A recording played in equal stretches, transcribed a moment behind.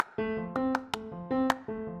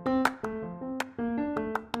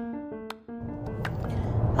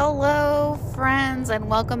Hello, friends, and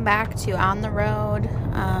welcome back to On the Road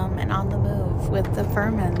and On the Move with the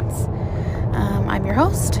Furmans. I'm your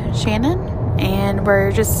host, Shannon, and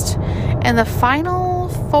we're just in the final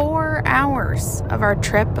 4 hours of our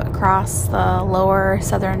trip across the lower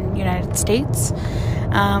southern United States.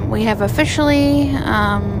 We have officially,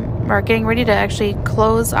 we're getting ready to actually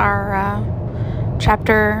close our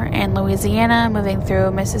chapter in Louisiana, moving through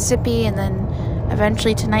Mississippi, and then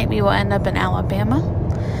eventually tonight we will end up in Alabama.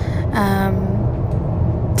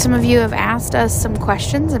 Some of you have asked us some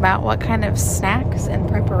questions about what kind of snacks and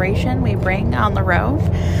preparation we bring on the road.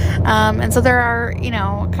 And so there are,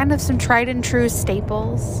 kind of some tried and true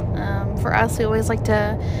staples. For us, we always like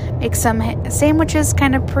to make some sandwiches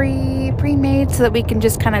kind of pre-made so that we can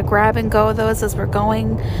just kind of grab and go those as we're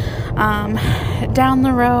going down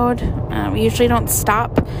the road. We usually don't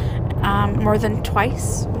stop more than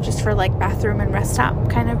twice, just for like bathroom and rest stop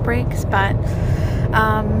kind of breaks. But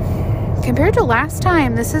compared to last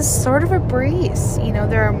time, this is sort of a breeze.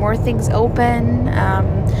 There are more things open.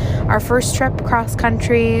 Our first trip cross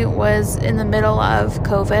country was in the middle of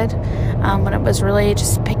COVID, when it was really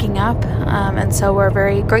just picking up. And so we're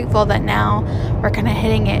very grateful that now we're kind of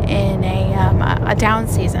hitting it in a down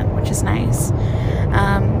season, which is nice.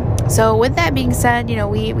 So with that being said,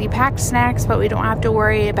 we packed snacks, but we don't have to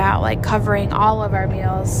worry about like covering all of our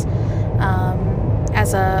meals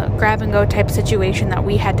as a grab-and-go type situation that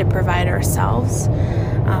we had to provide ourselves,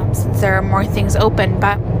 since there are more things open.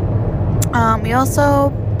 But we also,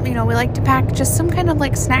 we like to pack just some kind of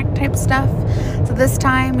like snack type stuff. So this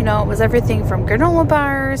time, it was everything from granola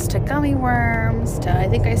bars to gummy worms to, I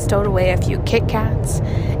think I stowed away a few Kit Kats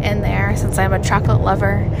in there since I'm a chocolate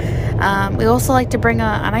lover. We also like to bring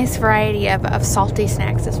a nice variety of salty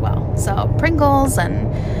snacks as well. So Pringles and,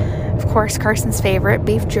 of course, Carson's favorite,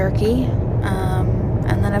 beef jerky.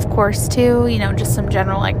 And then, of course, too, just some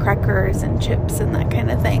general like crackers and chips and that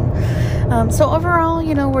kind of thing. So overall,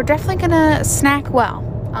 we're definitely going to snack well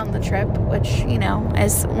on the trip, which,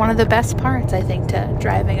 is one of the best parts, I think, to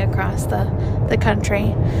driving across the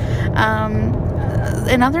country.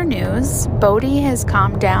 In other news, Bodie has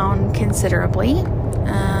calmed down considerably.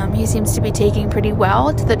 He seems to be taking pretty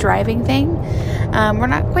well to the driving thing. We're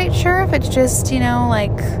not quite sure if it's just,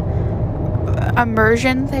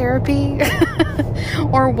 immersion therapy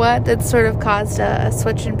or what that sort of caused a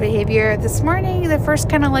switch in behavior. This morning, the first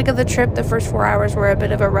kind of leg of the trip, the first 4 hours were a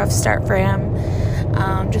bit of a rough start for him.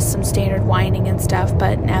 Just some standard whining and stuff,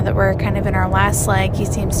 but now that we're kind of in our last leg, he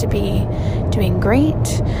seems to be doing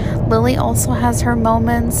great. Lily also has her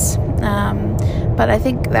moments, but I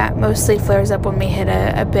think that mostly flares up when we hit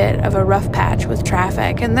a bit of a rough patch with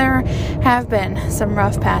traffic, and there have been some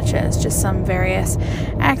rough patches, just some various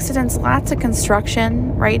accidents, lots of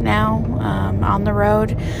construction right now on the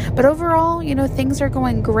road, but overall, things are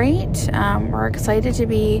going great. We're excited to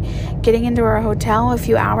be getting into our hotel a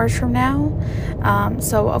few hours from now.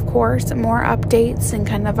 So of course, more updates and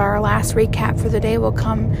kind of our last recap for the day will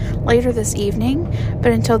come later this evening.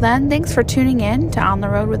 But until then, thanks for tuning in to On the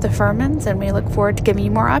Road with the Furmans, and we look forward to giving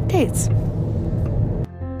you more updates.